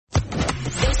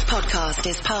podcast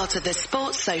is part of the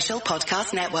Sports Social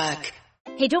Podcast Network.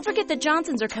 Hey, don't forget the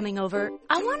Johnsons are coming over.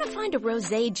 I want to find a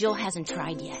rosé Jill hasn't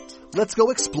tried yet. Let's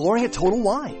go exploring at Total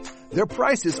Wine. Their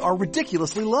prices are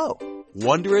ridiculously low.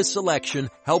 Wondrous selection,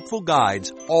 helpful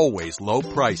guides, always low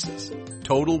prices.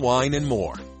 Total Wine and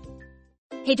more.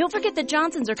 Hey, don't forget the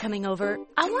Johnsons are coming over.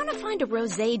 I want to find a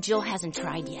rosé Jill hasn't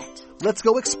tried yet. Let's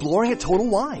go exploring at Total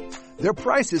Wine. Their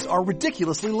prices are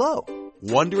ridiculously low.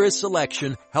 Wondrous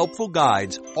selection, helpful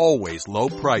guides, always low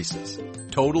prices.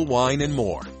 Total Wine and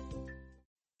more.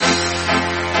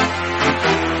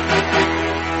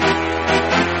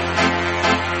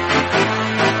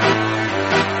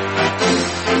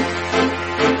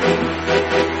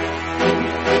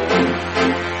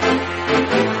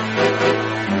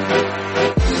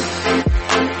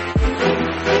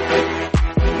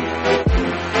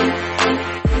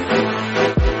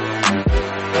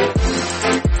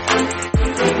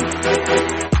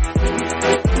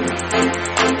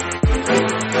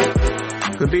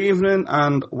 Good evening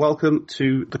and welcome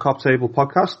to the Cop Table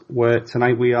podcast, where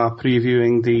tonight we are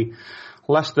previewing the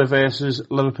Leicester versus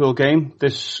Liverpool game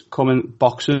this coming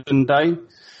Boxing Day.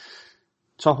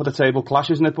 Top of the table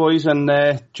clash, isn't it, boys? And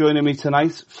joining me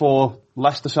tonight for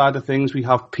Leicester side of things, we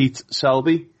have Pete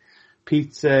Selby.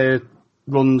 Pete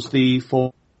runs the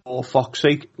For Fox's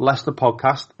Sake Leicester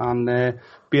podcast and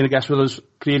been a guest with us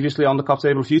previously on the Cop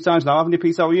Table a few times now, haven't you,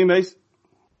 Pete? How are you, mate?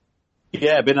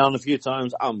 Yeah, been on a few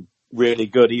times. I'm really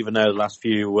good, even though the last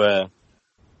few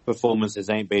performances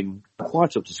ain't been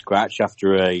quite up to scratch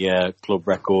after a club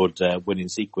record winning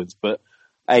sequence. But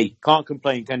hey, can't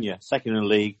complain, can you? Second in the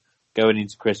league going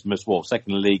into Christmas. Well,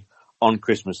 second in the league on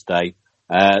Christmas Day.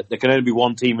 There can only be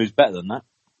one team who's better than that.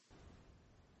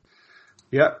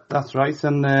 Yeah, that's right.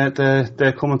 And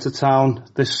they're coming to town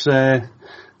this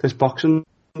Boxing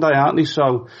Day, aren't they?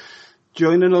 So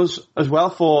joining us as well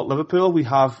for Liverpool, we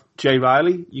have Jay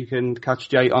Riley. You can catch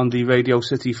Jay on the Radio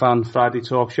City Fan Friday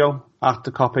Talk Show at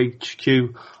the Cop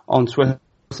HQ on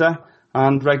Twitter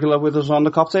and regular with us on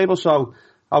the Cop Table. So,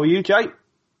 how are you, Jay?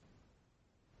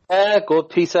 Good,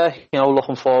 Peter.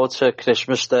 Looking forward to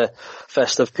Christmas, the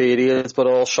festive period, but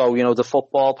also, the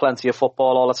football, plenty of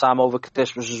football all the time over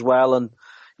Christmas as well. And,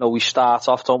 we start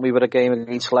off, don't we, with a game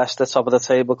against Leicester, top of the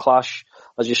table clash,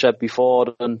 as you said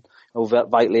before, and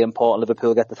vitally important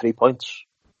Liverpool get the 3 points.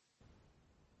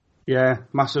 Yeah,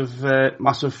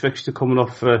 massive fixture coming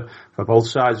up for both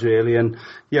sides really, and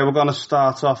yeah, we're going to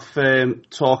start off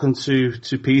talking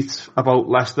to Pete about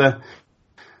Leicester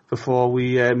before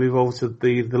we move over to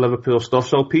the Liverpool stuff.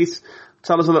 So Pete,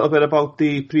 tell us a little bit about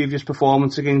the previous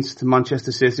performance against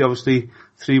Manchester City. Obviously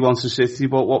 3-1 to City,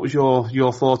 but what was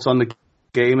your thoughts on the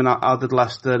game and how did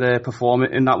Leicester perform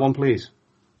in that one, please?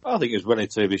 I think it was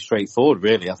relatively straightforward,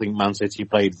 really. I think Man City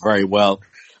played very well.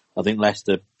 I think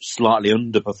Leicester slightly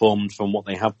underperformed from what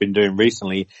they have been doing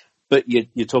recently. But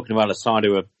you're talking about a side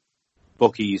who are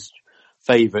bookies'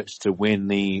 favourites to win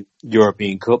the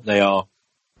European Cup. They are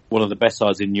one of the best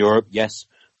sides in Europe. Yes,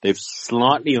 they've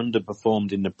slightly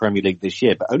underperformed in the Premier League this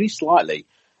year, but only slightly.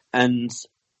 And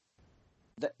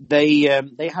they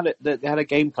had a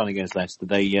game plan against Leicester.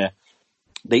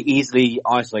 They easily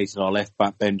isolated our left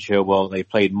back Ben Chilwell. They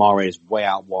played Mahrez way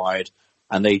out wide,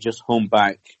 and they just hung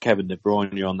back Kevin De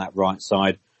Bruyne on that right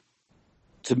side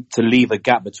to leave a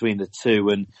gap between the two,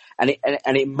 and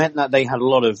it meant that they had a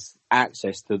lot of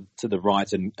access to the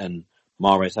right, and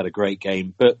Mahrez had a great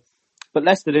game. But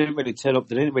Leicester didn't really turn up.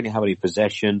 They didn't really have any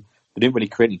possession. They didn't really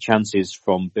create any chances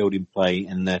from building play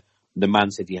in the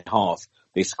Man City half.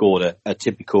 They scored a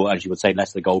typical, as you would say,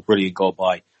 Leicester goal, brilliant goal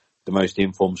by the most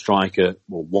informed striker,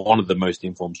 well, one of the most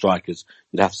informed strikers,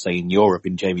 you'd have to say, in Europe,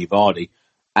 in Jamie Vardy.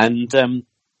 And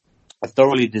a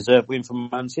thoroughly deserved win from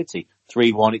Man City.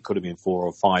 3-1, it could have been 4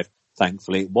 or 5.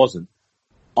 Thankfully, it wasn't.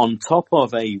 On top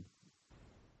of a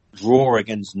draw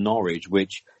against Norwich,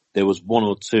 which there was one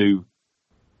or two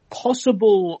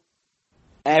possible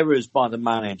errors by the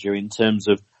manager in terms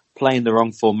of playing the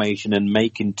wrong formation and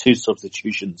making 2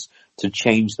 substitutions to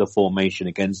change the formation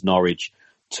against Norwich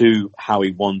to how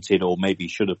he wanted or maybe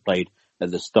should have played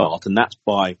at the start. And that's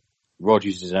by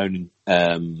Rodgers' own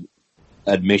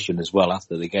admission as well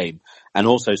after the game. And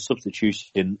also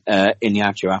substitution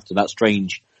Iheanacho after that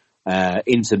strange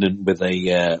incident with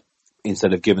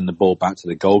instead of giving the ball back to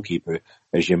the goalkeeper,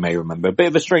 as you may remember. A bit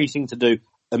of a strange thing to do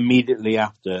immediately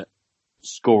after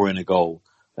scoring a goal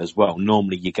as well.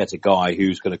 Normally you get a guy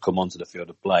who's going to come onto the field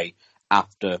of play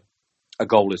after a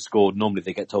goal is scored. Normally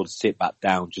they get told to sit back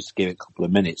down just to give it a couple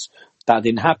of minutes. That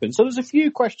didn't happen. So there's a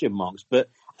few question marks, but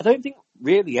I don't think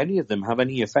really any of them have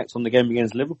any effect on the game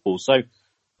against Liverpool. So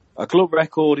a club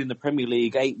record in the Premier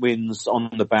League, 8 wins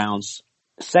on the bounce,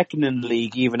 second in the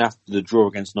league even after the draw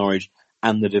against Norwich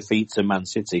and the defeat to Man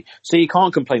City. So you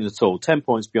can't complain at all. 10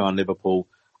 points behind Liverpool.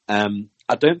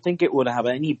 I don't think it would have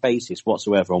any basis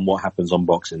whatsoever on what happens on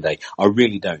Boxing Day. I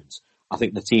really don't. I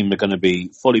think the team are going to be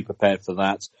fully prepared for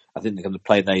that. I think they're going to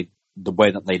play the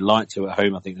way that they like to at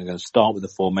home. I think they're going to start with the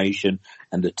formation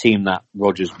and the team that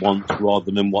Rodgers wants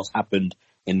rather than what's happened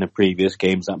in the previous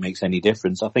games that makes any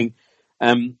difference. I think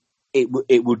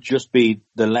it would just be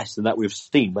the Leicester that we've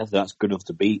seen. Whether that's good enough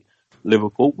to beat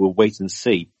Liverpool, we'll wait and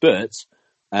see. But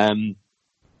I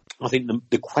think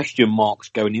the question marks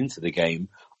going into the game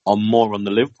are more on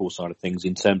the Liverpool side of things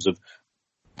in terms of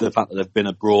the fact that they've been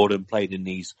abroad and played in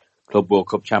these Club World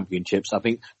Cup Championships. I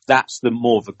think that's the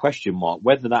more of a question mark.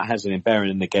 Whether that has any bearing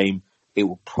in the game, it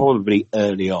will probably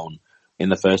early on in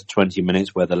the first 20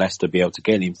 minutes whether Leicester be able to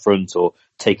get in front or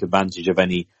take advantage of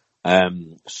any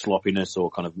sloppiness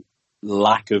or kind of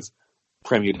lack of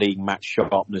Premier League match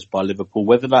sharpness by Liverpool.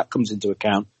 Whether that comes into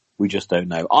account, we just don't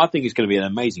know. I think it's going to be an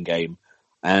amazing game.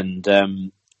 And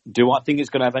do I think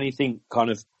it's going to have anything kind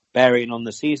of bearing on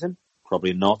the season?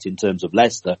 Probably not in terms of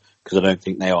Leicester, because I don't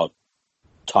think they are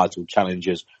title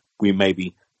challengers. We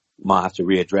maybe might have to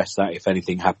readdress that if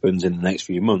anything happens in the next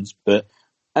few months. But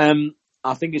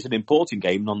I think it's an important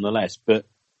game nonetheless. But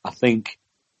I think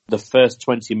the first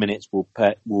 20 minutes will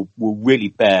really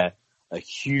bear a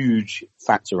huge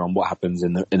factor on what happens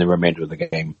in the remainder of the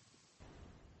game.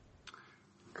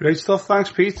 Great stuff.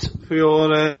 Thanks, Pete, for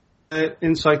your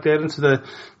insight there into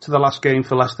the last game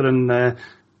for Leicester and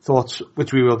thoughts,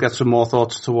 which we will get some more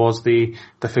thoughts towards the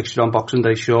fixture on Boxing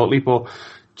Day shortly. But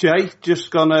Jay,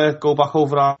 just gonna go back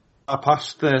over our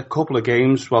past couple of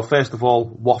games. Well, first of all,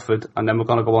 Watford, and then we're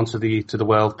gonna go on to the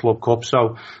World Club Cup.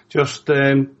 So, just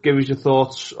give us your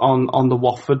thoughts on the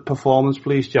Watford performance,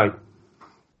 please, Jay.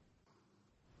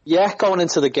 Yeah, going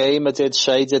into the game, I did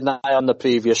say, didn't I, on the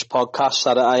previous podcast,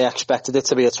 that I expected it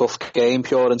to be a tough game,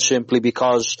 pure and simply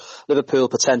because Liverpool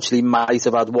potentially might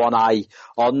have had one eye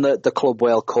on the Club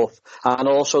World Cup, and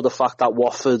also the fact that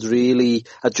Watford really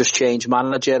had just changed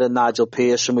manager, and Nigel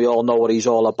Pearson, we all know what he's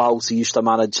all about. He used to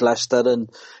manage Leicester,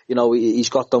 and you know, he's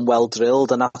got them well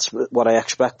drilled, and that's what I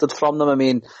expected from them. I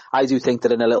mean, I do think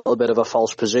they're in a little bit of a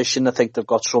false position. I think they've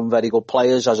got some very good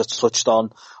players, as I touched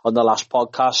on the last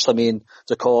podcast. I mean,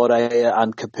 Decore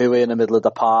and Kapua in the middle of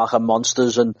the park and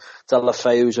monsters, and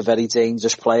Deulofeu is a very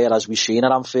dangerous player, as we've seen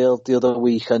at Anfield the other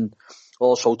week, and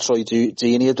also Troy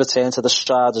Deeney had returned to the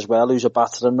side as well, who's a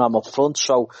battering ram up front.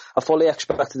 So I fully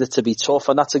expected it to be tough,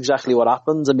 and that's exactly what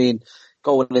happened. I mean,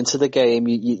 going into the game,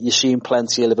 you're seeing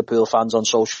plenty of Liverpool fans on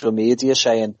social media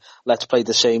saying, let's play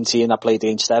the same team that played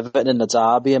against Everton in the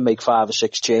derby and make 5 or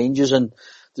 6 changes. And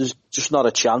there's just not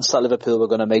a chance that Liverpool were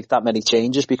going to make that many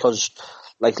changes because,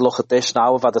 like, look at this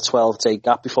now. We've had a 12-day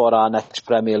gap before our next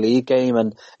Premier League game,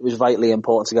 and it was vitally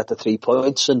important to get the 3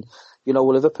 points. And, you know,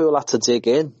 Liverpool had to dig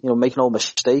in. You know, make no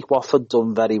mistake, Watford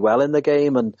done very well in the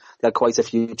game, and they had quite a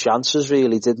few chances,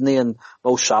 really, didn't they? And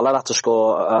Mo Salah had to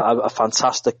score a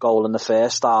fantastic goal in the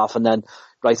first half, and then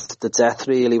right to the death,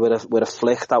 really, with a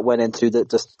flick that went in through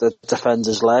the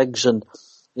defender's legs. And,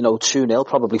 you know, 2-0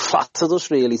 probably flattered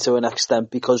us, really, to an extent,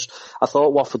 because I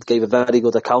thought Watford gave a very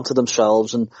good account of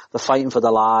themselves, and they're fighting for their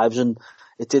lives, and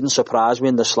it didn't surprise me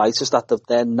in the slightest that they've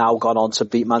then now gone on to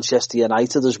beat Manchester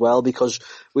United as well, because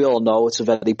we all know it's a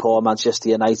very poor Manchester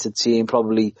United team,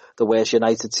 probably the worst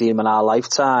United team in our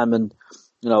lifetime, and,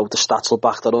 you know, the stats will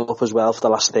back that up as well for the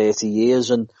last 30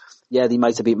 years. And yeah, they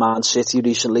might have beat Man City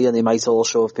recently, and they might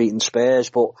also have beaten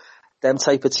Spurs, but them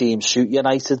type of teams suit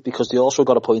United because they also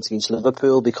got a point against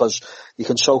Liverpool, because you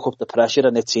can soak up the pressure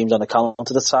and hit teams on the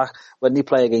counter-attack. When they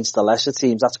play against the lesser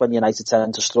teams, that's when United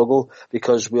tend to struggle,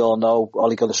 because we all know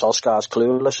Ole Gunnar Solskjaer's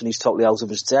clueless and he's totally out of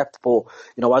his depth. But,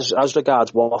 you know, as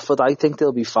regards Watford, I think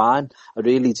they'll be fine. I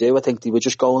really do. I think they were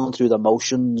just going through the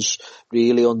motions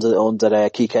really under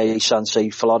Kike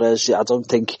Sanchez Flores. I don't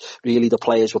think really the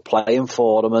players were playing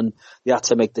for them, and they had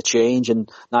to make the change, and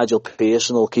Nigel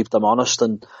Pearson will keep them honest,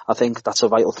 and I think that's a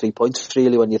vital 3 points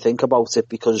really when you think about it,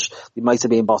 because they might have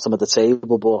been bottom of the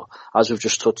table, but as we've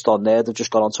just touched on there, they've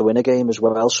just gone on to win a game as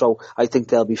well, so I think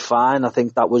they'll be fine. I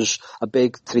think that was a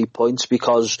big 3 points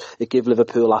because it gave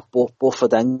Liverpool that buffer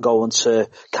then going to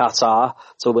Qatar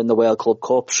to win the World Club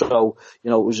Cup, so, you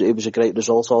know, it was a great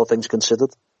result, all things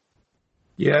considered.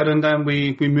 Yeah, and then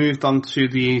we moved on to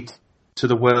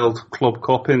the World Club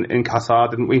Cup in Qatar,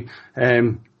 didn't we?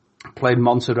 Played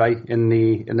Monterrey in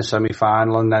the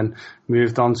semi-final, and then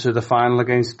moved on to the final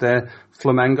against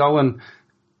Flamengo. And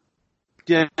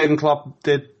Jurgen Klopp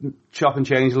did chop and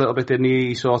change a little bit, didn't he?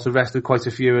 He sort of rested quite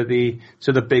a few of the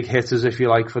big hitters, if you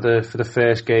like, for the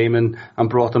first game, and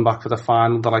brought them back for the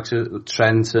final, the likes of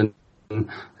Trent and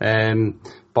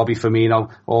Bobby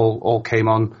Firmino all came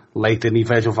on late, didn't he?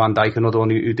 Virgil van Dijk, another one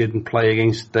who didn't play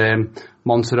against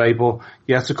Monterrey. But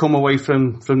yeah, to come away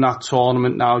from that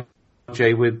tournament now,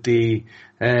 Jay, with the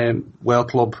World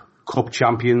Club Cup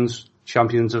champions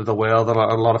of the world, a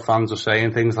lot of fans are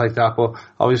saying things like that, but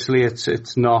obviously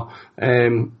it's not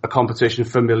a competition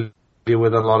familiar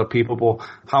with a lot of people. But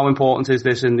how important is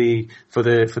this for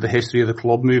the history of the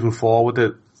club moving forward,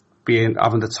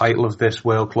 having the title of this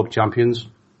World Club champions?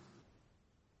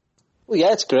 Well,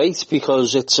 yeah, it's great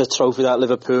because it's a trophy that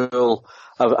Liverpool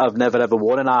have never ever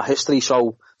won in our history.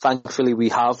 So thankfully we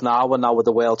have now, and now we're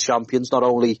the world champions, not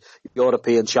only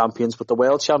European champions but the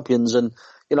world champions. And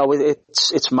you know,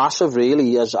 it's massive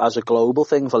really as a global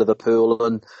thing for Liverpool.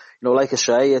 And you know, like I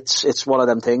say, it's one of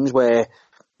them things where,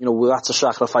 you know, we had to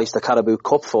sacrifice the Carabao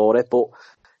Cup for it, but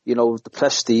you know, the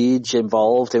prestige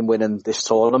involved in winning this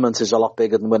tournament is a lot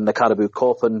bigger than winning the Carabao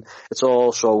Cup, and it's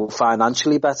also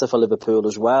financially better for Liverpool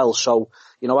as well. So,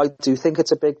 you know, I do think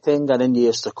it's a big thing, and in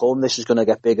years to come, this is going to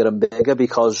get bigger and bigger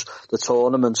because the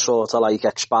tournament sort of like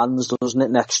expands, doesn't it,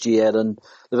 next year, and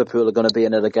Liverpool are going to be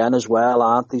in it again as well,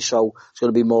 aren't they? So it's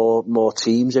going to be more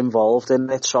teams involved in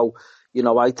it. So, you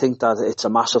know, I think that it's a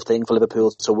massive thing for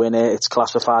Liverpool to win it. It's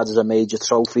classified as a major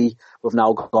trophy. We've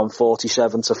now gone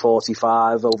 47 to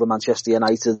 45 over Manchester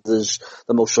United as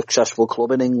the most successful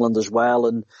club in England as well.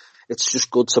 And it's just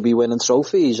good to be winning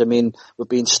trophies. I mean, we've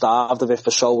been starved of it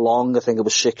for so long. I think it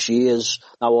was 6 years.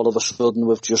 Now all of a sudden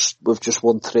we've just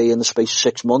won 3 in the space of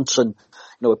 6 months. And,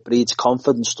 you know, it breeds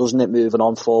confidence, doesn't it, moving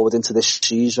on forward into this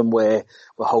season where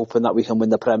we're hoping that we can win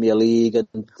the Premier League.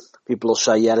 And people will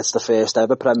say, yeah, it's the first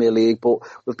ever Premier League, but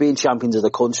we've been champions of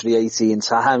the country 18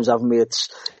 times, haven't we? It's,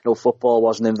 you know, football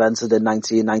wasn't invented in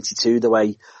 1992 the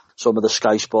way some of the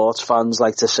Sky Sports fans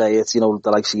like to say it. You know, the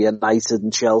likes of United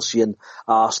and Chelsea and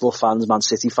Arsenal fans, Man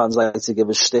City fans like to give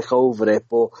a stick over it.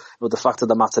 But, you know, the fact of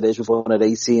the matter is we've won it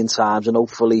 18 times, and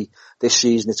hopefully this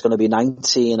season it's going to be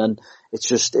 19. And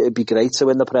it'd be great to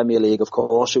win the Premier League. Of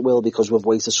course it will, because we've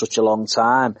waited such a long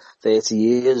time, 30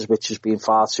 years, which has been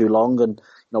far too long. And,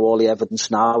 you know, all the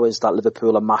evidence now is that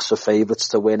Liverpool are massive favourites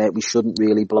to win it. We shouldn't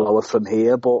really blow it from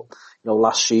here. But, you know,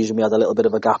 last season we had a little bit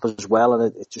of a gap as well,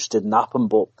 and it just didn't happen.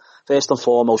 But first and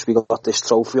foremost, we got this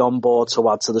trophy on board to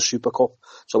add to the Super Cup.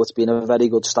 So it's been a very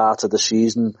good start to the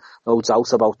season, no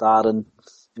doubt about that. And,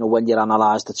 you know, when you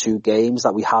analyse the 2 games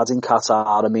that we had in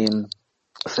Qatar, I mean,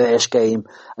 the first game,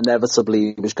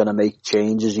 inevitably he was going to make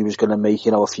changes. He was going to make,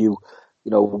 you know, a few,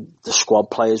 you know, the squad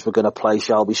players were going to play,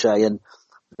 shall we say. And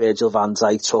Virgil van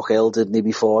Dijk took ill, didn't he,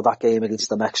 before that game against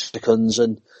the Mexicans.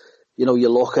 And, you know, you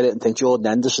look at it and think Jordan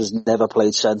Henderson's never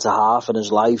played centre-half in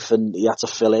his life, and he had to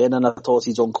fill in, and I thought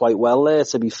he'd done quite well there,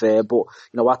 to be fair. But,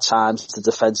 you know, at times the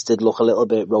defence did look a little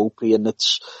bit ropey, and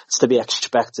it's to be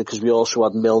expected because we also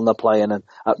had Milner playing at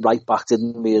right back,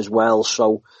 didn't we, as well?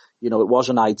 So, you know, it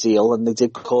wasn't ideal, and they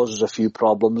did cause us a few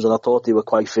problems, and I thought they were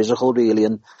quite physical, really,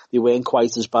 and they weren't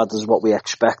quite as bad as what we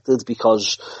expected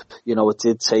because, you know, it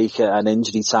did take an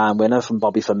injury time winner from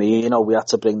Bobby Firmino. We had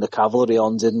to bring the cavalry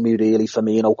on, didn't we, really?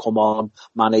 Firmino come on,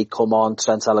 Mane come on,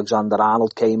 Trent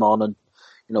Alexander-Arnold came on, and,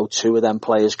 you know, 2 of them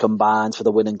players combined for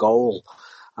the winning goal.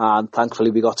 And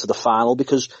thankfully we got to the final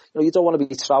because, you know, you don't want to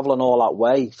be travelling all that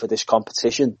way for this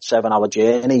competition, 7-hour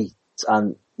journey,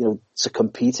 and, you know, to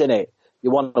compete in it. You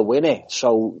want to win it.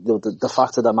 So the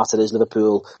fact of the matter is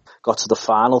Liverpool got to the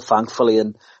final, thankfully,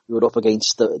 and we were up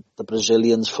against the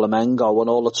Brazilians, Flamengo, and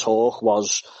all the talk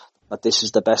was that this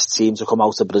is the best team to come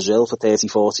out of Brazil for 30,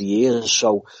 40 years.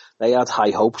 So they had high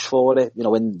hopes for it. You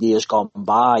know, in years gone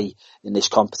by in this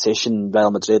competition, Real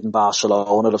Madrid and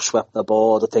Barcelona have swept the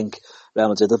board. I think Real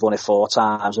Madrid have won it 4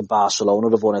 times and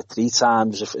Barcelona have won it 3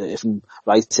 times, if I'm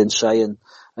right in saying.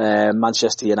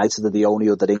 Manchester United are the only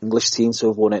other English team to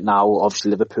have won it now,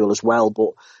 obviously Liverpool as well,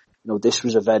 but, you know, this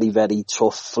was a very, very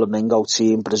tough Flamengo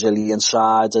team, Brazilian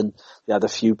side, and they had a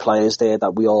few players there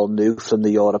that we all knew from the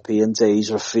European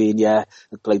days. Rafinha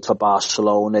had played for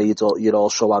Barcelona. You'd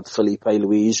also had Felipe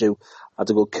Luis, who had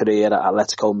a good career at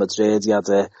Atletico Madrid. He had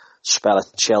a spell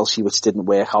at Chelsea, which didn't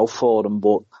work out for him,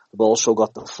 but we've also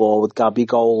got the forward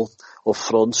Gabigol up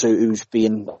front, who's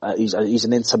been, he's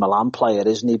an Inter Milan player,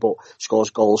 isn't he? But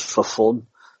scores goals for fun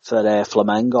for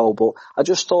Flamengo. But I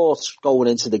just thought going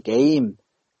into the game,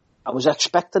 I was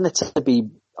expecting it to be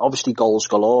obviously goals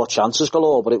galore, chances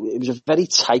galore, but it was a very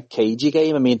tight, cagey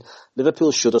game. I mean,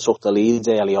 Liverpool should have took the lead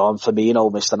early on.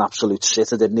 Firmino missed an absolute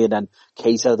sitter, didn't he? And then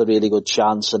Keita had a really good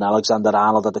chance, and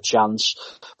Alexander-Arnold had a chance.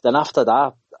 But then after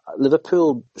that,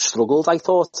 Liverpool struggled, I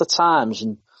thought, at times,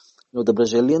 and, you know, the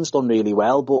Brazilians done really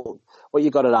well, but what you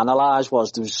got to analyse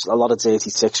was there was a lot of dirty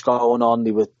tricks going on.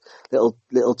 There were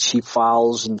little cheap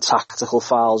fouls and tactical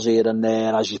fouls here and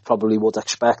there, as you probably would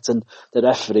expect. And the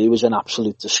referee was an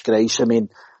absolute disgrace. I mean,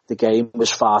 the game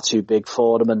was far too big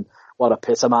for him, and what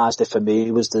epitomised it for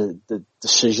me was the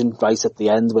decision right at the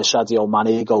end where Sadio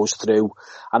Mane goes through.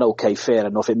 And okay, fair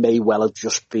enough, it may well have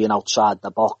just been outside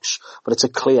the box, but it's a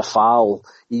clear foul.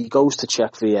 He goes to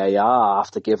check VAR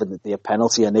after giving the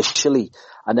penalty initially,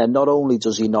 and then not only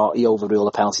does he overrule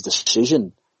the penalty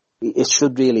decision, it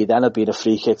should really then have been a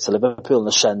free kick to Liverpool and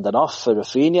a sending off for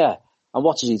Rafinha. And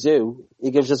what does he do?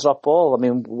 He gives a drop ball. I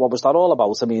mean, what was that all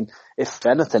about? I mean, if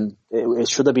anything, it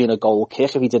should have been a goal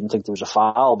kick if he didn't think there was a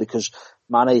foul, because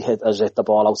Mane has hit the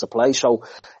ball out of play. So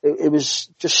it was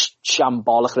just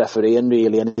shambolic refereeing,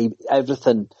 really. And he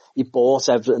bought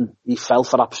everything. He fell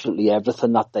for absolutely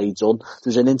everything that they'd done.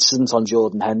 There was an incident on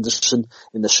Jordan Henderson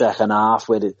in the second half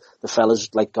where the fella's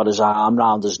got his arm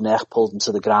round his neck, pulled him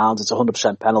to the ground. It's a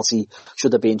 100% penalty.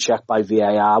 Should have been checked by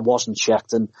VAR. Wasn't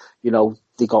checked, and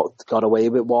they got away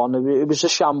with one. It was a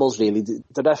shambles, really.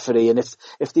 The referee, and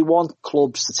if they want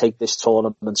clubs to take this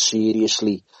tournament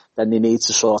seriously, then they need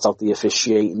to sort out the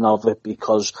officiating of it,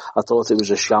 because I thought it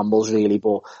was a shambles, really.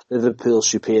 But Liverpool's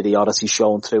superiority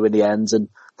shone through in the end, and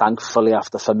thankfully,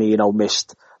 after Firmino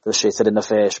missed the sitter in the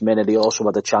first minute, he also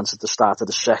had a chance at the start of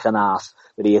the second half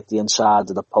where he hit the inside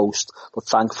of the post. But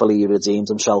thankfully, he redeemed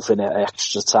himself in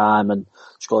extra time and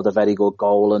scored a very good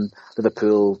goal. And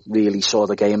Liverpool really saw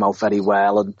the game out very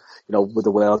well. And, we're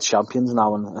the world champions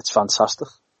now, and it's fantastic.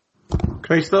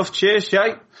 Great stuff. Cheers,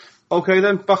 Jay. Okay,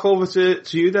 then back over to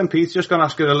you then, Pete. Just going to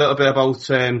ask you a little bit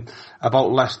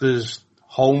about Leicester's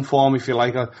home form, if you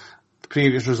like. The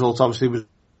previous result obviously was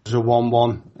a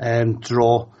 1-1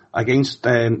 draw against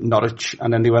Norwich,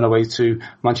 and then they went away to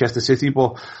Manchester City.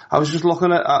 But I was just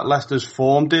looking at Leicester's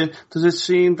form. Does it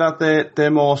seem that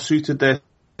they're more suited their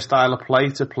style of play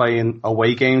to play in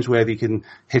away games where they can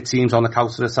hit teams on the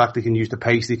counter attack, they can use the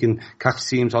pace, they can catch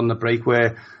teams on the break,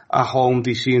 where at home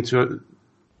they seem to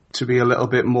be a little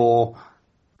bit more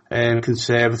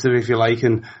conservative, if you like,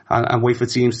 and wait for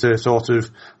teams to sort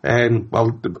of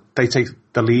they take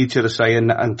the lead, should I say,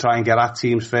 and try and get at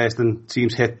teams first, and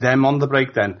teams hit them on the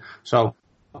break then. So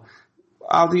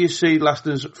how do you see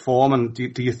Leicester's form, and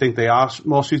do you think they are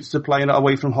more suited to playing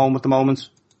away from home at the moment?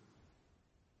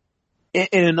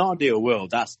 In an ideal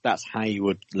world, that's how you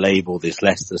would label this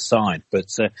Leicester side. But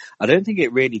I don't think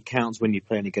it really counts when you're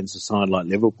playing against a side like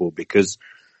Liverpool, because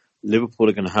Liverpool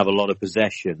are going to have a lot of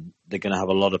possession. They're going to have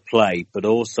a lot of play, but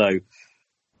also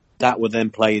that will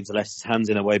then play into Leicester's hands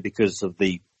in a way because of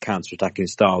the counter-attacking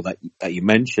style that you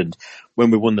mentioned.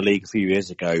 When we won the league a few years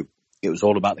ago, it was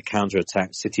all about the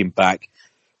counter-attack, sitting back,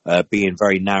 being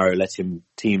very narrow, letting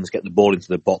teams get the ball into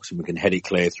the box, and we can head it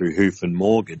clear through Hoof and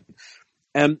Morgan.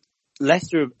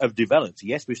 Leicester have developed.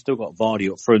 Yes, we've still got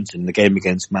Vardy up front, and the game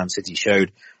against Man City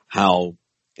showed how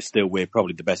still we're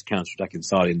probably the best counter-attacking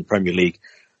side in the Premier League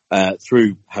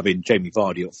through having Jamie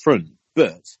Vardy up front.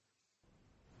 But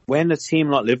when a team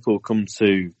like Liverpool come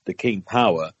to the King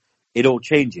Power, it all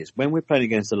changes. When we're playing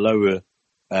against a lower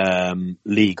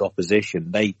league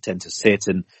opposition, they tend to sit,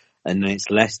 and then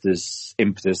it's Leicester's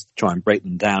impetus to try and break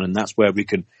them down, and that's where we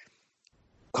can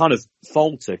kind of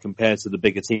falter compared to the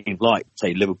bigger teams like,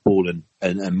 say, Liverpool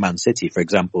and Man City, for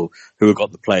example, who have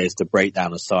got the players to break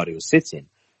down a side who are sitting.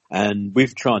 And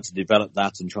we've tried to develop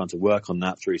that and trying to work on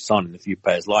that through signing a few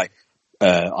players like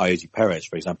Ayoze Perez,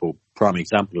 for example, prime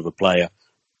example of a player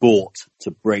bought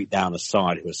to break down a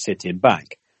side who are sitting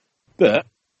back. But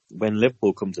when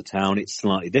Liverpool come to town, it's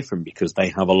slightly different because they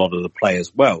have a lot of the play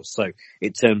as well. So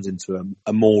it turns into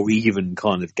a more even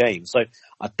kind of game. So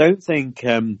I don't think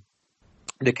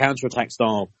the counter-attack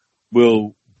style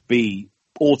will be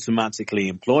automatically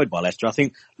employed by Leicester. I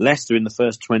think Leicester in the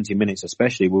first 20 minutes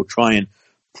especially will try and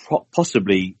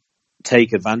possibly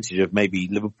take advantage of maybe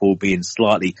Liverpool being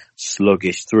slightly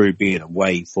sluggish through being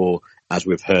away for, as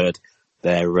we've heard,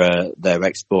 their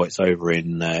exploits over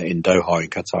in Doha, in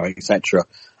Qatar, etc.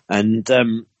 And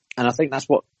I think that's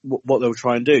what they'll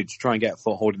try and do, to try and get a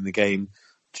foothold in the game,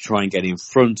 to try and get in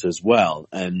front as well,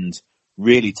 and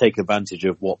really take advantage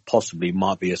of what possibly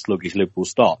might be a sluggish Liverpool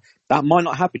start. That might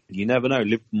not happen. You never know.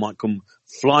 Liverpool might come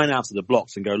flying out of the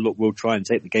blocks and go, look, we'll try and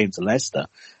take the game to Leicester,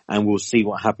 and we'll see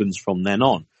what happens from then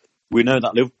on. We know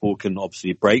that Liverpool can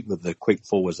obviously break with the quick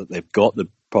forwards that they've got, the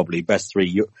probably best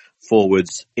three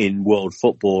forwards in world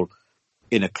football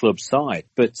in a club side.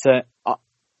 But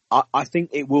I think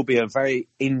it will be a very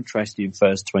interesting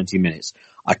first 20 minutes.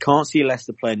 I can't see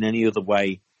Leicester playing any other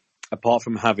way apart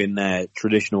from having their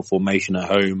traditional formation at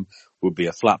home. Would be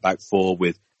a flat back four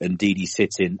with Ndidi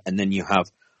sitting, and then you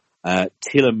have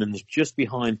Tielemans just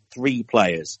behind 3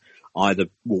 players, either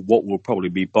what will probably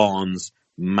be Barnes,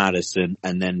 Maddison,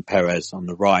 and then Perez on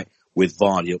the right with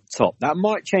Vardy up top. That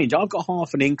might change. I've got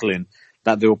half an inkling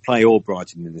that they'll play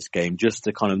Albrighton in this game just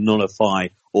to kind of nullify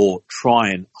or try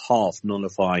and half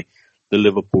nullify the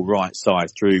Liverpool right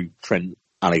side through Trent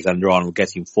Alexander-Arnold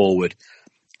getting forward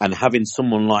and having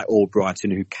someone like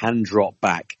Albrighton who can drop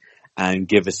back and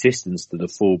give assistance to the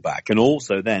fullback and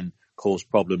also then cause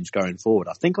problems going forward.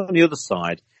 I think on the other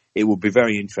side, it will be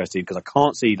very interesting because I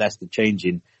can't see Leicester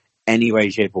changing any way,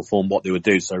 shape or form what they would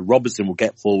do. So Robertson will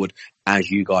get forward, as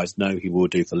you guys know he will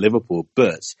do for Liverpool.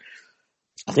 But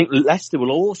I think Leicester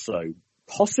will also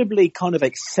possibly kind of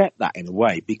accept that in a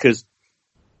way because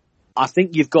I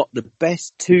think you've got the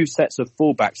best 2 sets of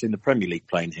fullbacks in the Premier League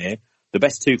playing here, the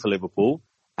best 2 for Liverpool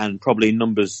and probably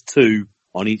numbers 2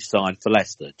 on each side for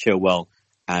Leicester, Chilwell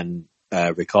and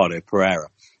Ricardo Pereira.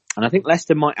 And I think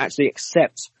Leicester might actually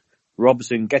accept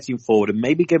Robertson getting forward and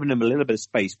maybe giving him a little bit of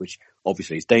space, which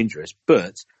obviously is dangerous,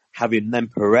 but having then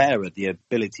Pereira the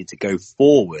ability to go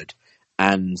forward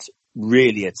and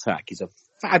really attack. He's a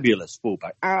fabulous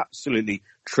fullback, absolutely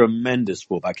tremendous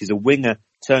fullback. He's a winger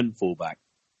turned fullback.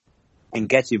 And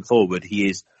getting forward, he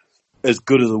is as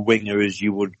good as a winger as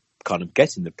you would kind of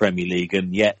get in the Premier League,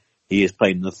 and yet he is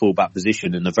playing in the fullback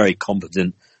position and a very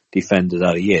competent defender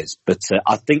that he is. But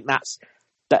I think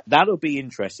that'll be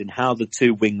interesting how the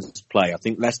 2 wings play. I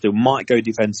think Leicester might go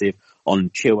defensive on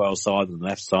Chilwell's side and the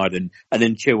left side, and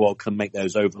then Chilwell can make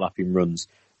those overlapping runs,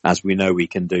 as we know we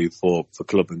can do for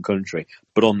club and country.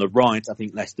 But on the right, I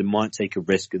think Leicester might take a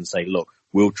risk and say, look,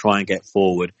 we'll try and get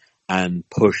forward and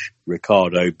push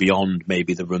Ricardo beyond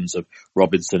maybe the runs of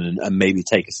Robinson and maybe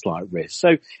take a slight risk.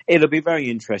 So it'll be very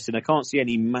interesting. I can't see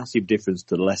any massive difference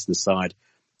to the Leicester side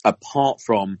apart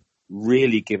from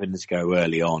really giving this a go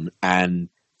early on and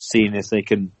seeing if they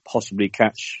can possibly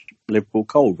catch Liverpool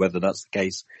cold. Whether that's the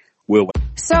case, we'll wait.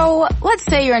 So let's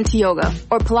say you're into yoga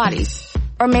or Pilates,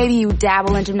 or maybe you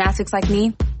dabble in gymnastics like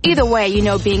me. Either way, you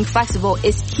know being flexible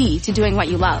is key to doing what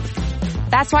you love.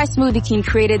 That's why Smoothie King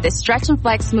created this Stretch and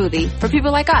Flex smoothie for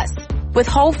people like us. With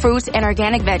whole fruits and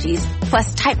organic veggies,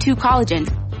 plus type 2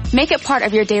 collagen. Make it part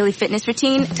of your daily fitness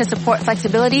routine to support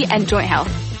flexibility and joint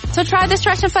health. So try the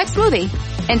Stretch and Flex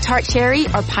smoothie in tart cherry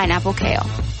or pineapple kale.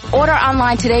 Order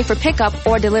online today for pickup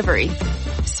or delivery.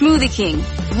 Smoothie King.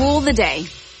 Rule the day.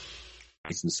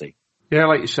 Yeah,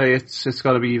 like you say, it's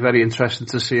got to be very interesting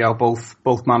to see how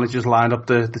both managers line up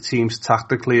the teams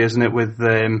tactically, isn't it? With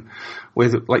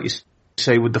like you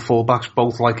say, with the fullbacks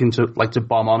both like to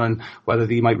bomb on, and whether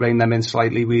they might rein them in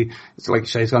slightly. It's like you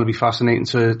say, it's going to be fascinating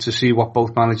to see what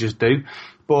both managers do.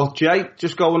 But Jay,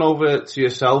 just going over to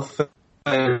yourself,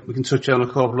 we can touch on a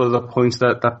couple of the points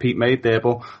that Pete made there.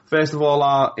 But first of all,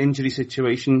 our injury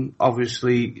situation.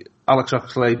 Obviously, Alex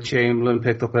Oxlade-Chamberlain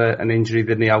picked up an injury,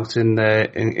 didn't he, out in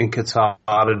Qatar,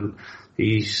 and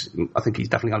I think he's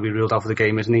definitely going to be ruled out for the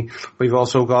game, isn't he? We've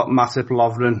also got Matip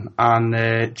Lovren and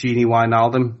Gini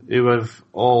Wijnaldum, who have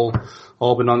all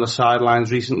been on the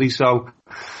sidelines recently. So,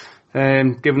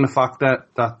 given the fact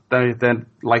that they're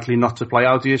likely not to play,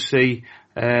 how do you see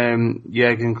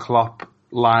Jurgen Klopp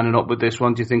lining up with this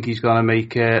one? Do you think he's going to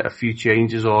make a few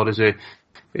changes, or is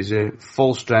it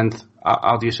full strength?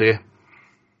 How do you see it?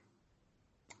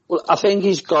 Well, I think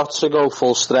he's got to go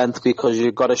full strength because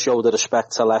you've got to show the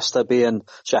respect to Leicester being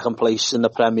second place in the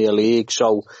Premier League.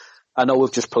 So I know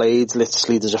we've just played,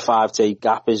 literally there's a 5-day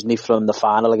gap, isn't he, from the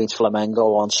final against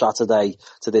Flamengo on Saturday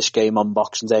to this game on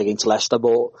Boxing Day against Leicester.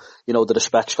 But, you know, the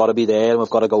respect's got to be there and we've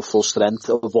got to go full strength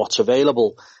of what's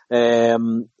available.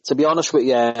 To be honest with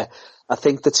you, I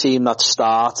think the team that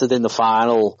started in the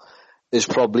final is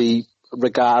probably,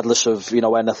 regardless of, you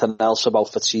know, anything else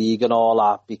about fatigue and all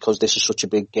that, because this is such a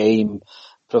big game,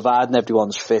 providing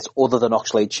everyone's fit, other than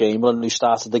Oxlade-Chamberlain who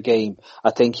started the game,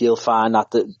 I think you'll find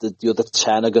that the other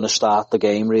 10 are going to start the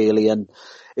game really, and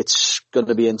it's going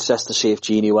to be interesting to see if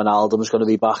Gini Wijnaldum is going to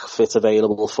be back fit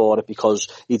available for it, because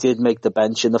he did make the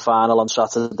bench in the final on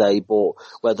Saturday, but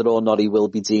whether or not he will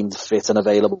be deemed fit and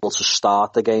available to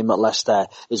start the game at Leicester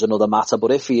is another matter.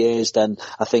 But if he is, then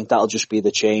I think that'll just be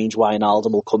the change.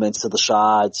 Wijnaldum will come into the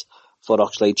side for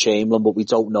Oxlade-Chamberlain, but we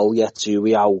don't know yet, do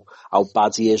we, how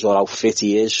bad he is or how fit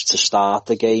he is to start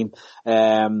the game.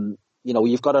 You know,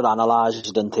 you've got to analyse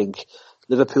it and think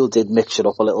Liverpool did mix it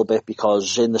up a little bit,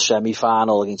 because in the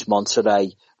semi-final against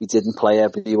Monterrey, we didn't play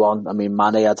everyone. I mean,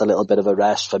 Mane had a little bit of a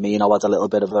rest, Firmino had a little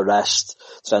bit of a rest,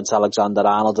 Trent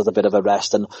Alexander-Arnold had a bit of a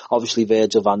rest, and obviously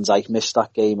Virgil van Dijk missed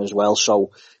that game as well.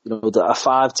 So, you know, a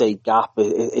 5-day gap,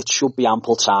 it should be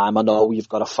ample time. I know you've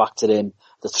got to factor in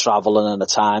the travelling and the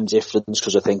time difference,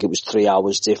 because I think it was 3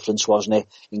 hours difference, wasn't it,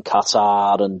 in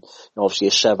Qatar, and obviously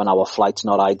a 7-hour flight's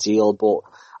not ideal, but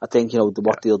I think,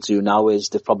 what they'll do now is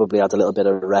they've probably had a little bit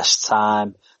of rest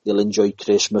time. They'll enjoy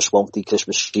Christmas, won't they,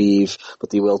 Christmas Eve,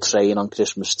 but they will train on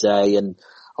Christmas Day, and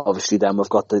obviously then we've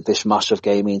got this massive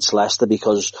game against Leicester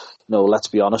because, let's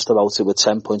be honest about it, with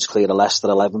 10 points clear of Leicester,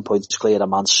 11 points clear of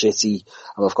Man City,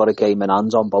 and we've got a game in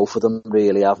hand on both of them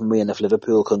really, haven't we? And if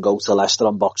Liverpool can go to Leicester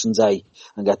on Boxing Day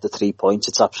and get the 3 points,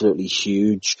 it's absolutely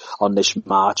huge on this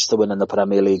march to winning the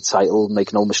Premier League title.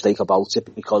 Make no mistake about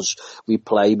it, because we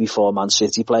play before Man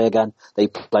City play again. They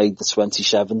played the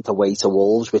 27th away to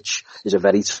Wolves, which is a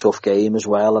very tough game as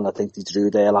well, and I think they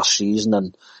drew there last season,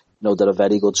 and they're a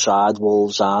very good side,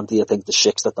 Wolves, aren't they? I think they're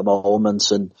 6th at the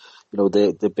moment, and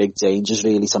the big dangers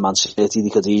really to Man City. They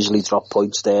could easily drop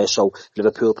points there, so if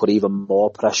Liverpool put even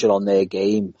more pressure on their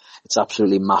game, it's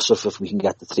absolutely massive if we can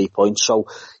get the 3 points. So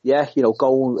yeah,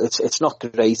 it's not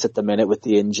great at the minute with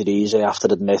the injuries, I have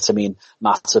to admit. I mean,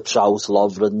 Matip's out,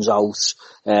 Lovren's out.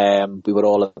 We were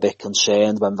all a bit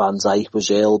concerned when Van Dijk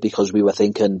was ill, because we were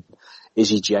thinking, is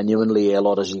he genuinely ill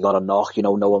or has he got a knock?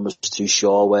 No one was too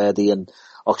sure, were they? And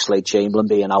Oxlade-Chamberlain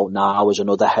being out now is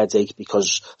another headache,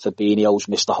 because Fabinho's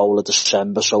missed the whole of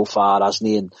December so far, hasn't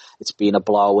he? And it's been a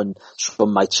blow, and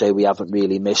some might say we haven't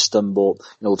really missed them, but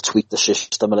we've tweaked the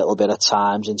system a little bit at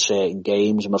times in certain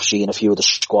games, and we've seen a few of the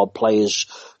squad players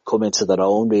come into their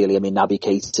own really. I mean, Naby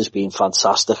Keita's been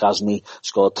fantastic, hasn't he?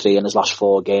 Scored 3 in his last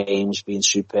 4 games, been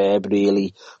superb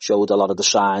really, showed a lot of the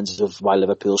signs of why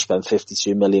Liverpool spent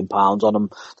 £52 million on him.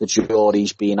 The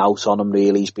jury's been out on him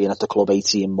really. He's been at the club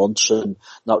 18 months and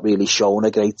not really shown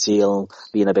a great deal,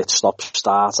 being a bit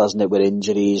stop-start, hasn't it, with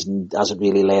injuries, and hasn't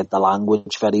really learned the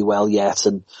language very well yet,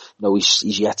 and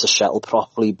he's yet to settle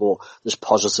properly, but there's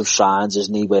positive signs,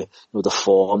 isn't he, with the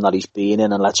form that he's been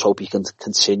in, and let's hope he can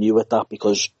continue with that,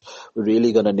 because we're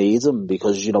really going to need him,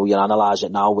 because you analyse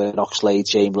it now with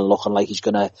Oxlade-Chamberlain looking like he's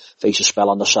going to face a spell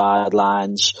on the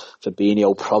sidelines.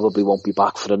 Fabinho probably won't be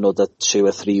back for another 2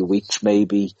 or 3 weeks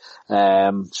maybe,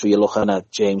 so you're looking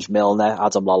at James Milner,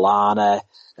 Adam Lallana,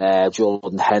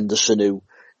 Jordan Henderson, who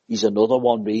he's another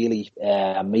one really,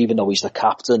 even though he's the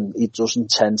captain, he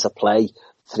doesn't tend to play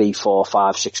 3, 4,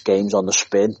 5, 6 games on the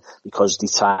spin, because they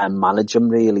try and manage him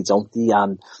really, don't they?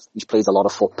 And he's played a lot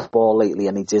of football lately,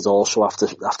 and he did also have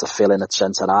to fill in at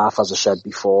centre half, as I said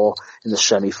before, in the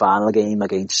semi-final game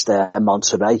against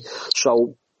Monterrey.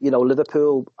 So,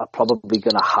 Liverpool are probably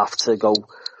going to have to go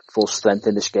full strength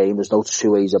in this game. There's no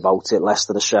two ways about it.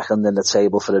 Leicester are second in the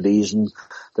table for a reason.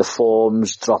 The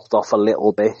form's dropped off a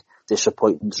little bit.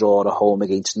 Disappointing draw at home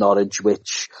against Norwich,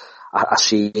 which I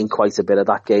seen quite a bit of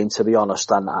that game, to be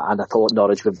honest, and I thought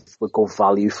Norwich would go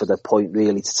value for the point,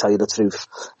 really, to tell you the truth.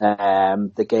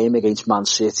 The game against Man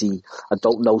City, I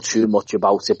don't know too much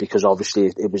about it, because obviously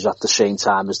it was at the same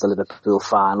time as the Liverpool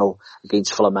final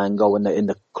against Flamengo in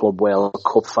the Club World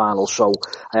Cup final, so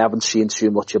I haven't seen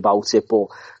too much about it, but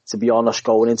to be honest,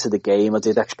 going into the game, I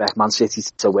did expect Man City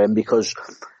to win, because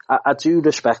I do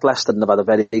respect Leicester, and they've had a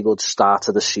very good start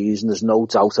to the season. There's no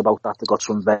doubt about that. They've got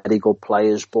some very good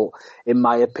players, but in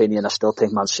my opinion, I still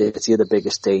think Man City are the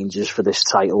biggest dangers for this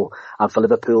title. And for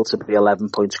Liverpool to be 11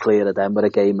 points clear of them with a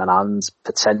game in hand,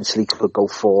 potentially could go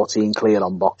 14 clear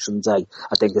on Boxing Day.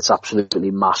 I think it's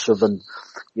absolutely massive, and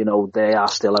they are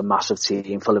still a massive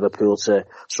team for Liverpool to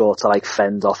sort of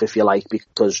fend off, if you like,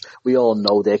 because we all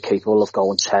know they're capable of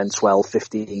going 10, 12,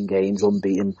 15 games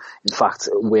unbeaten. In fact,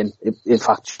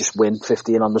 just win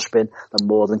 15 on the spin. They're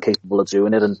more than capable of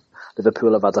doing it, and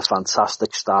Liverpool have had a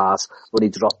fantastic start. Only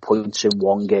dropped points in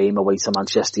 1 game away to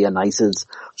Manchester United.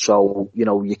 So,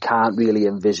 you can't really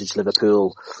envisage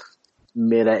Liverpool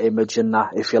mirror imaging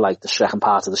that, if you like, the second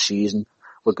part of the season.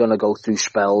 We're going to go through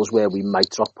spells where we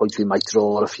might drop points, we might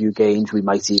draw a few games, we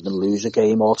might even lose a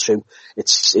game or two.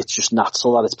 It's just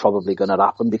natural that it's probably going to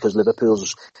happen, because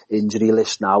Liverpool's injury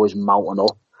list now is mounting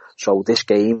up. So this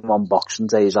game on Boxing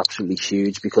Day is absolutely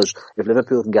huge, because if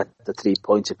Liverpool can get the 3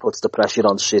 points, it puts the pressure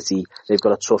on City. They've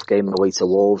got a tough game away to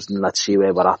Wolves, and let's see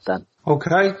where we're at then.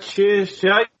 Okay, cheers,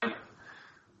 Jay.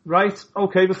 Right,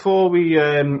 okay, before we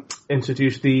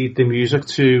introduce the music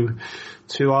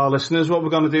to our listeners, what we're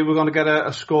going to do, we're going to get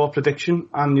a score prediction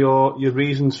and your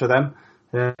reasons for them,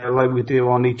 like we do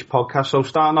on each podcast. So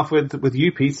starting off with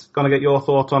you, Pete, going to get your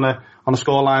thoughts on a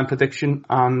scoreline prediction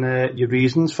and your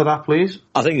reasons for that, please.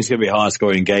 I think it's going to be a high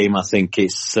scoring game. I think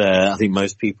I think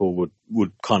most people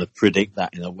would kind of predict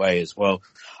that in a way as well.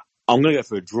 I'm going to go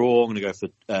for a draw. I'm going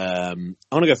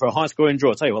to go for a high scoring draw.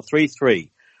 I'll tell you what,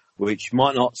 3-3. Which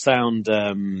might not sound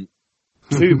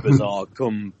too bizarre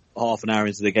come half an hour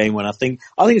into the game, when I think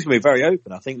it's going to be very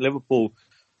open. I think Liverpool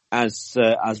as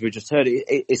we just heard,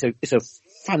 it's a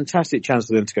fantastic chance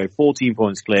for them to go 14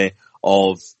 points clear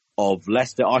of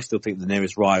Leicester. I still think the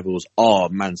nearest rivals are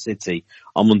Man City.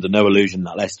 I'm under no illusion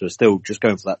that Leicester are still just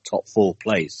going for that top 4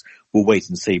 place. We'll wait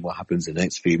and see what happens in the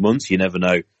next few months. You never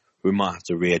know. We might have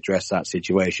to readdress that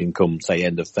situation come, say,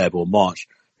 end of Feb or March.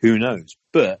 Who knows?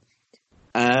 But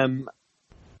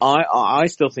I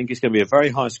still think it's going to be a very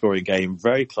high-scoring game,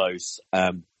 very close.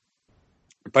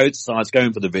 Both sides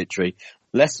going for the victory.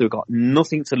 Leicester have got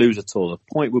nothing to lose at all.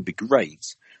 A point would be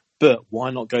great, but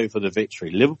why not go for the victory?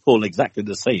 Liverpool exactly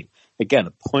the same. Again,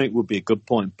 a point would be a good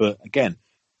point, but again,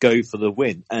 go for the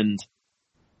win. And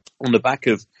on the back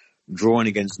of drawing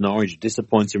against Norwich, a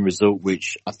disappointing result,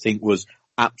 which I think was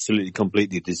absolutely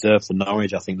completely deserved for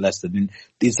Norwich. I think Leicester didn't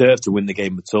deserve to win the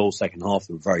game at all. Second half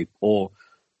were very poor.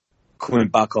 Coming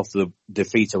back off the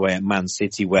defeat away at Man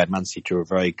City, where Man City were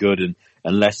very good, and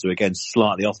Leicester again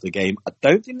slightly off the game. I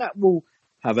don't think that will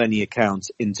have any account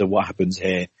into what happens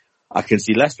here. I can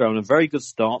see Leicester having a very good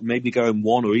start, maybe going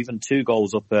 1 or even 2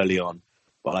 goals up early on.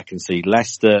 But I can see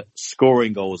Leicester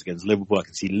scoring goals against Liverpool. I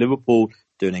can see Liverpool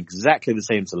doing exactly the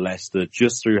same to Leicester,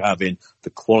 just through having the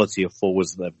quality of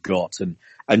forwards that they've got,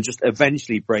 and just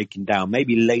eventually breaking down,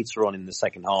 maybe later on in the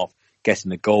second half,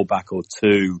 getting a goal back or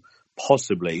 2,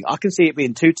 possibly. I can see it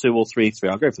being 2-2 or 3-3.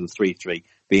 I'll go for the 3-3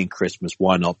 being Christmas.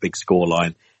 Why not? Big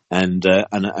scoreline and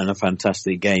a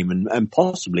fantastic game, and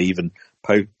possibly even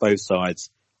both sides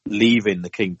leaving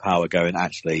the King Power going,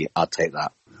 actually, I'd take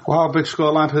that. Wow, big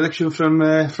scoreline prediction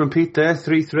from Pete there,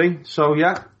 3-3. So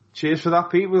yeah, cheers for that,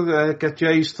 Pete. We'll get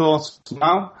Jay's thoughts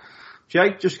now.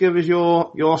 Jay, just give us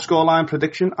your scoreline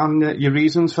prediction and your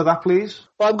reasons for that, please.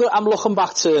 Well, I'm looking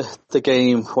back to the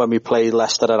game when we played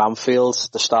Leicester at Anfield,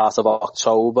 the start of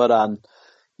October, and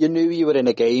you knew you were in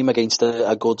a game against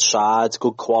a good side,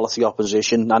 good quality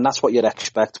opposition, and that's what you'd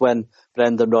expect when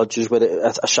Brendan Rodgers, with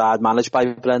a side managed by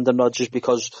Brendan Rodgers,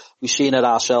 because we've seen it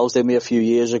ourselves, didn't we, a few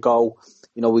years ago.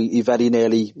 You know, he very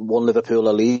nearly won Liverpool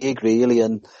a league, really,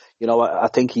 and you know, I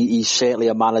think he's certainly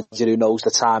a manager who knows the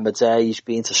time of day. He's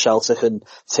been to Celtic and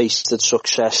tasted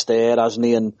success there, hasn't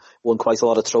he, and won quite a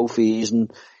lot of trophies.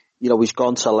 And, you know, he's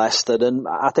gone to Leicester, and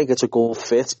I think it's a good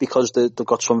fit because they've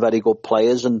got some very good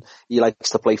players, and he likes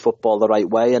to play football the right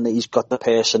way, and he's got the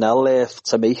personnel there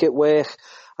to make it work.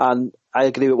 And I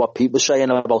agree with what Pete was saying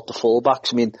about the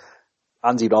fullbacks. I mean,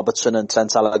 Andy Robertson and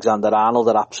Trent Alexander-Arnold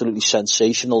are absolutely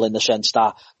sensational in the sense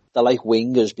that they're like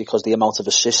wingers because the amount of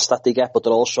assists that they get, but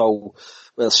they're also,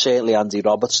 well, certainly Andy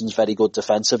Robertson's very good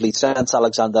defensively. Trent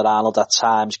Alexander-Arnold at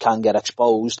times can get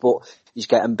exposed, but he's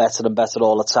getting better and better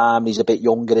all the time. He's a bit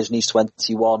younger, isn't he? He's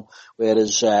 21,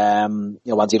 whereas,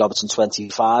 Andy Robertson's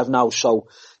 25 now. So,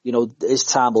 you know, his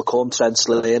time will come. Trent's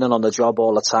learning on the job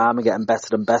all the time and getting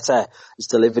better and better. His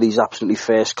delivery is absolutely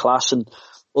first class. And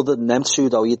other than them two,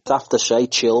 though, you'd have to say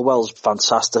Chilwell's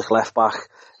fantastic left back.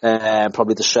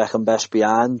 Probably the second best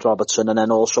behind Robertson, and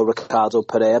then also Ricardo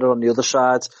Pereira on the other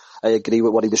side. I agree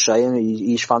with what he was saying.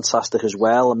 He's fantastic as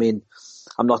well. I mean,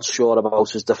 I'm not sure about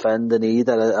his defending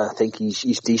either. I think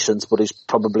he's decent, but he's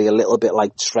probably a little bit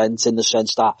like Trent in the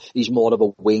sense that he's more of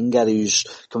a winger who's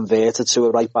converted to a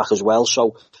right back as well.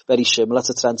 So very similar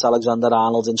to Trent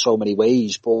Alexander-Arnold in so many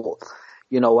ways. But,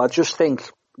 you know, I just think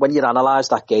when you analyse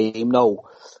that game now,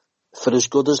 for as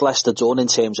good as Leicester done in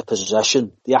terms of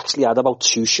possession, they actually had about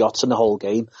 2 shots in the whole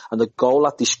game. And the goal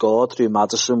that they scored through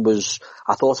Maddison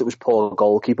I thought it was poor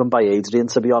goalkeeping by Adrian,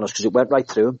 to be honest, because it went right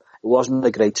through him. It wasn't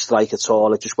a great strike at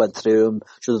all. It just went through him.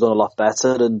 Should have done a lot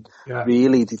better. And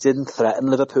really, they didn't threaten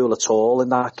Liverpool at all in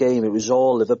that game. It was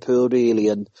all Liverpool, really.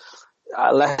 And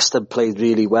Leicester played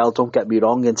really well, don't get me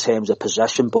wrong, in terms of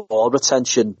possession, ball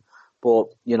retention. But,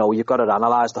 you know, you've got to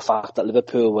analyse the fact that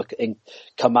Liverpool were in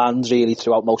command really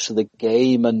throughout most of the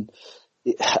game. And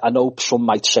I know some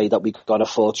might say that we got a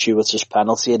fortuitous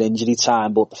penalty in injury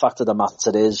time, but the fact of the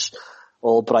matter is,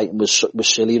 Albrighton was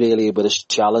silly really with his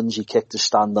challenge. He kicked his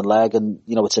standing leg and,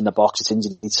 you know, it's in the box, it's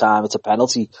injury time, it's a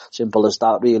penalty. Simple as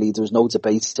that really. There was no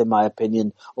debate in my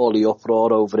opinion. All the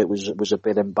uproar over it was a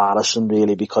bit embarrassing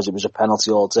really because it was a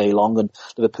penalty all day long and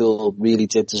Liverpool really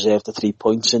did deserve the 3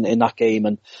 points in that game.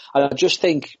 And I just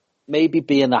think maybe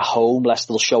being at home,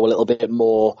 Leicester will show a little bit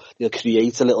more, they'll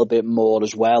create a little bit more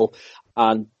as well.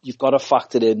 And you've got to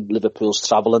factor in Liverpool's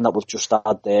travelling that we've just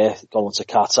had there, going to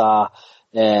Qatar.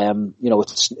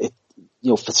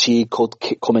 Fatigue could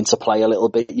come into play a little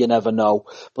bit. You never know.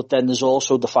 But then there's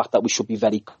also the fact that we should be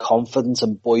very confident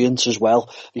and buoyant as well.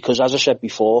 Because as I said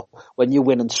before, when you're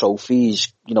winning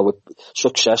trophies, you know,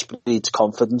 success breeds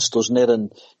confidence, doesn't it?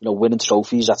 And, you know, winning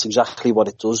trophies, that's exactly what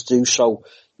it does do. So,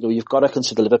 you've got to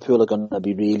consider Liverpool are going to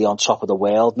be really on top of the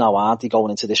world now, aren't they,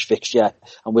 going into this fixture?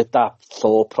 And with that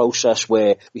thought process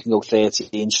where we can go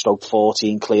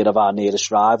 13/14 clear of our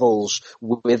nearest rivals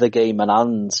with a game in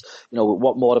hand,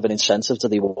 what more of an incentive do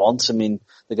they want? I mean,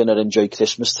 they're going to enjoy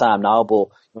Christmas time now, but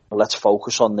let's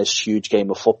focus on this huge game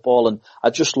of football. And I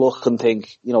just look and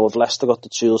think, if Leicester got the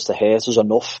tools to hurt us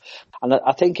enough. And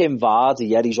I think in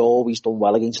Vardy, he's always done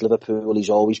well against Liverpool. He's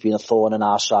always been a thorn in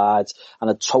our side. And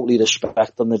I totally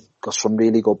respect them. They've got some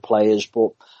really good players.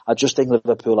 But I just think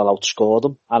Liverpool will outscore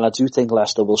them. And I do think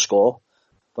Leicester will score.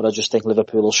 But I just think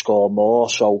Liverpool will score more.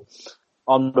 So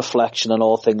on reflection and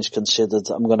all things considered,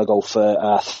 I'm going to go for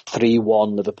a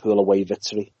 3-1 Liverpool away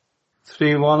victory.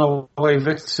 3-1 away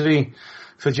victory.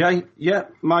 For Jay, yeah,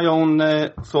 my own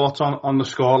thoughts on the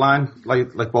scoreline,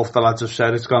 like both the lads have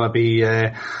said, it's going to be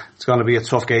a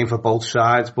tough game for both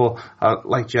sides. But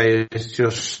like Jay has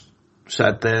just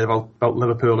said there about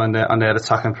Liverpool and their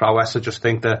attacking prowess, I just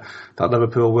think that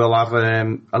Liverpool will have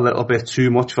a little bit too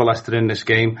much for Leicester in this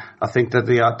game. I think that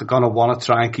they're going to want to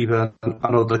try and keep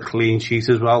another clean sheet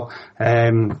as well.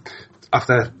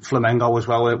 After Flamengo as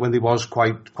well, when he was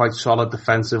quite solid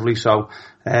defensively. So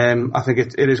I think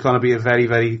it is going to be a very,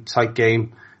 very tight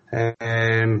game,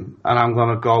 and I'm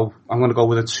going to go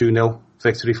with a 2-0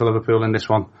 victory for Liverpool in this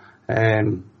one.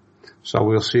 So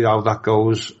we'll see how that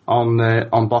goes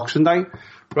on Boxing Day.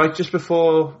 Right, just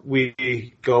before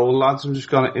we go, lads, I'm just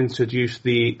going to introduce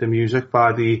the music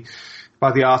by the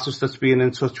artist that's been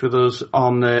in touch with us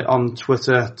on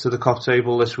Twitter to the Cop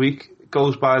Table this week.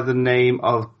 Goes by the name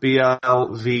of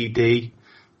BLVD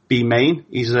B Main.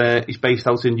 He's based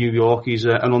out in New York. He's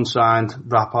an unsigned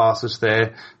rap artist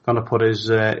there. Gonna put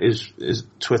his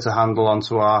Twitter handle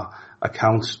onto our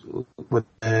account with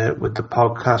the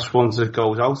podcast once it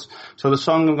goes out. So the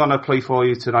song I'm gonna play for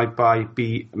you tonight by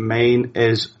B Main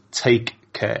is Take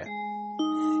Care.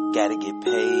 Gotta get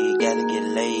paid, gotta get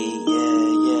laid,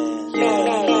 yeah.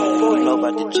 You know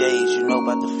about the J's, you know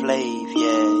about the Flav,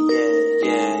 yeah.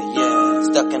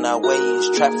 Stuck in our ways,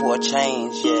 trapped for a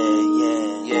change, yeah.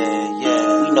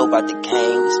 We know about the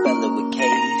cane, we spell it with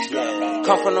K's, yeah.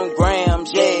 Come from them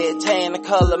grams, yeah. Tan the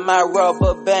color my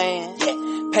rubber band, yeah.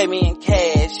 Pay me in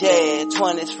cash, yeah.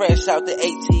 20s fresh out the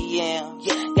ATM,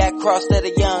 yeah. Got crossed at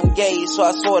a young age, so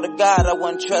I swore to God I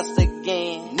wouldn't trust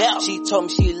again. Now she told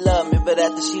me she loved me, but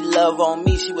after she loved on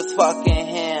me, she was fucking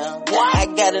him. What? I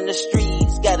got in the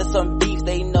streets, got in some beef,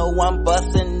 they know I'm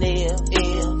busting there.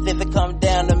 If it come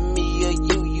down to me or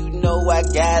you know I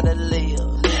gotta live.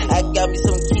 I got me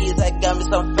some kids, I got me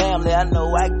some family, I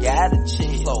know I gotta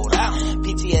chill. Hold on.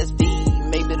 PTSD,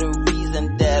 maybe the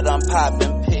reason that I'm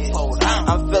popping pills. Hold on.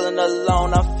 I'm feeling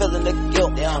alone, I'm feeling the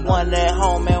guilt. One at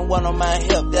home and one on my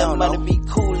hip. That money be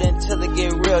cool until it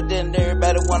get real. Then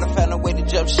everybody wanna find a way to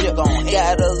jump ship.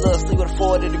 Got a little sleep with a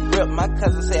 40 to grip. My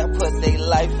cousin say I put their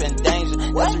life in danger.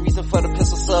 That's the reason for the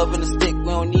pistol sub and the stick. We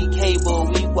don't need cable,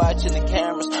 we watching the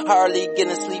cameras. Hardly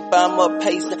getting sleep, I'm up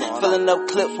pacing. Filling up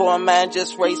clip for a mind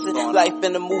just racing. Life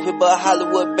in the movie, but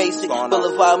Hollywood basic.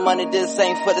 Boulevard money, this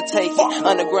ain't for the taking.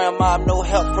 Underground mob, no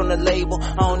help from the label.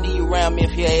 I don't need you around me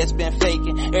if your ass been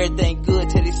faking. Everything good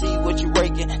till they see what you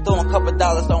raking. Throwing a couple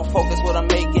dollars, don't focus what I'm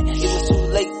making. It was too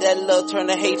late, that love turned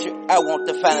to hatred. I want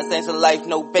the finest things in life,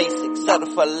 no basics. Settle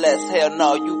for less, hell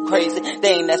no, you crazy.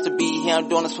 They ain't asked to be here, I'm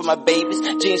doing this for my babies.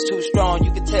 Jeans too strong,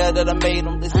 you can tell that I made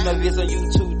them. Listen to my videos on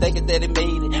YouTube, thinking that it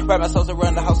made it. Wrap my sauce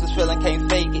around the house, this feeling can't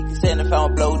fake it. Saying if I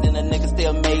don't blow, then the nigga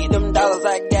still made it. Them dollars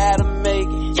I gotta make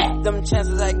it, yeah. Them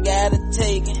chances I gotta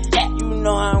take it, yeah. You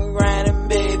know I'm grinding,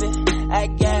 baby. I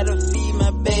gotta feed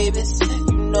my babies.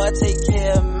 You know I take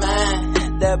care of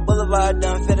mine. That boulevard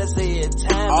done fit us every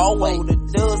time. Always the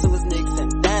deals, it was nicks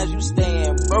and dimes. You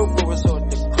staying broke or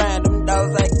resort to crime. Them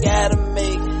dollars I gotta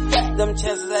make it, yeah. Them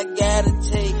chances I gotta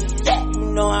take it, yeah. You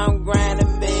know I'm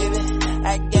grinding, baby.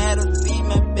 I gotta feed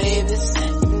my babies.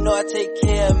 You know I take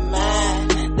care of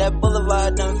mine. That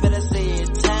boulevard done fit us every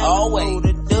time. Always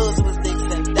the deals, it was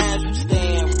nicks and dimes. You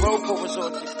staying broke or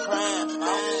resort to crime.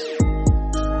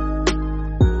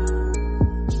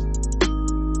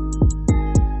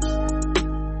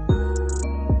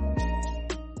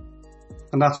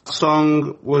 And that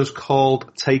song was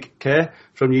called Take Care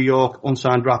from New York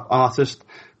unsigned rap artist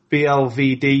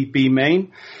BLVD B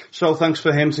Main. So thanks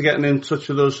for him to getting in touch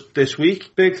with us this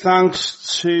week. Big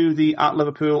thanks to the at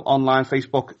Liverpool online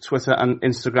Facebook, Twitter and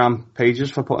Instagram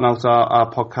pages for putting out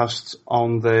our podcasts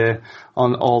on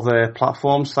all their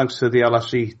platforms. Thanks to the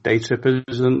LFC Day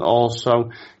Trippers, and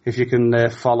also if you can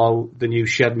follow the new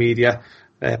Shed Media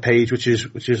page, which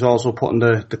is also putting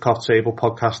the Cop Table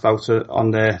podcast out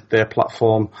on their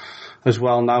platform as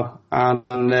well now.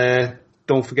 And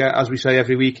don't forget, as we say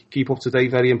every week, keep up to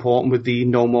date, very important, with the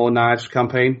No More Knives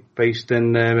campaign based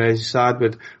in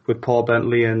Merseyside with Paul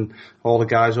Bentley and all the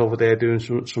guys over there doing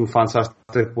some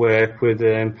fantastic work with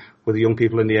the young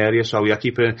people in the area. So yeah,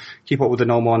 keep up with the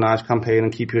No More Knives campaign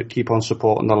and keep on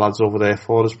supporting the lads over there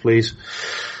for us, please.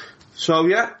 So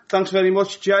yeah, thanks very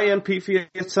much, Jay and Pete, for your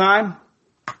time.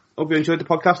 Hope you enjoyed the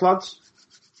podcast, lads.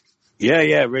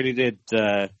 Yeah, really did.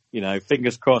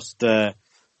 Fingers crossed.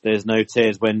 There's no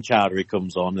tears when Chowdhury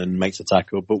comes on and makes a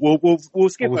tackle, but we'll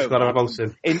skip over about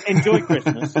him. Enjoy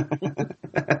Christmas.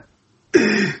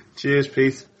 Cheers,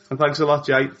 Pete, and thanks a lot,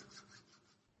 Jay.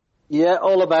 Yeah,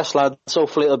 all the best, lads.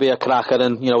 Hopefully it'll be a cracker,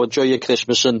 and enjoy your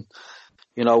Christmas, and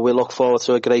we look forward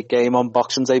to a great game on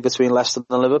Boxing Day between Leicester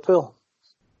and Liverpool.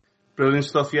 Brilliant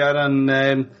stuff, yeah,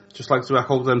 and just like to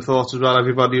echo them thoughts as well.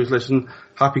 Everybody who's listening,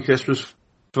 happy Christmas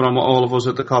from all of us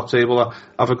at the Cop Table.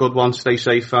 Have a good one, stay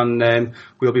safe, and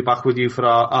we'll be back with you for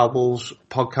our Wolves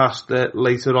podcast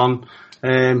later on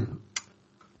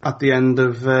at the end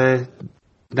of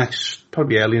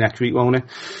probably early next week, won't it?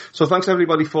 So thanks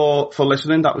everybody for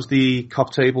listening. That was the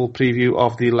Cop Table preview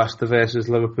of the Leicester versus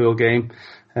Liverpool game.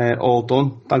 All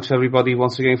done. Thanks everybody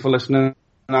once again for listening,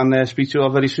 and speak to you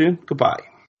all very soon. Goodbye.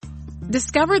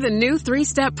 Discover the new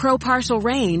 3-Step Pro Partial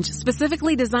range,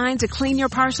 specifically designed to clean your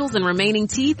partials and remaining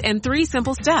teeth in 3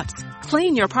 simple steps.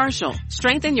 Clean your partial,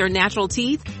 strengthen your natural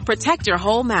teeth, protect your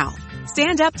whole mouth.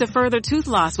 Stand up to further tooth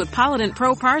loss with Polident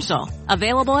Pro Partial.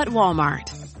 Available at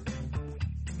Walmart.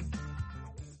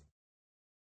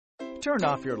 Turn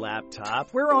off your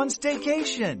laptop. We're on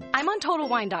staycation. I'm on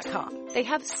TotalWine.com. They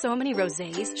have so many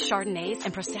rosés, chardonnays,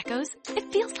 and Prosecco's.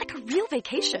 It feels like a real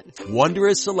vacation.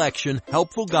 Wondrous selection,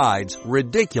 helpful guides,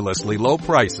 ridiculously low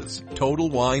prices. Total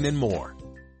Wine and more.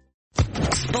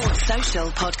 Sports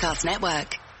Social Podcast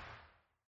Network.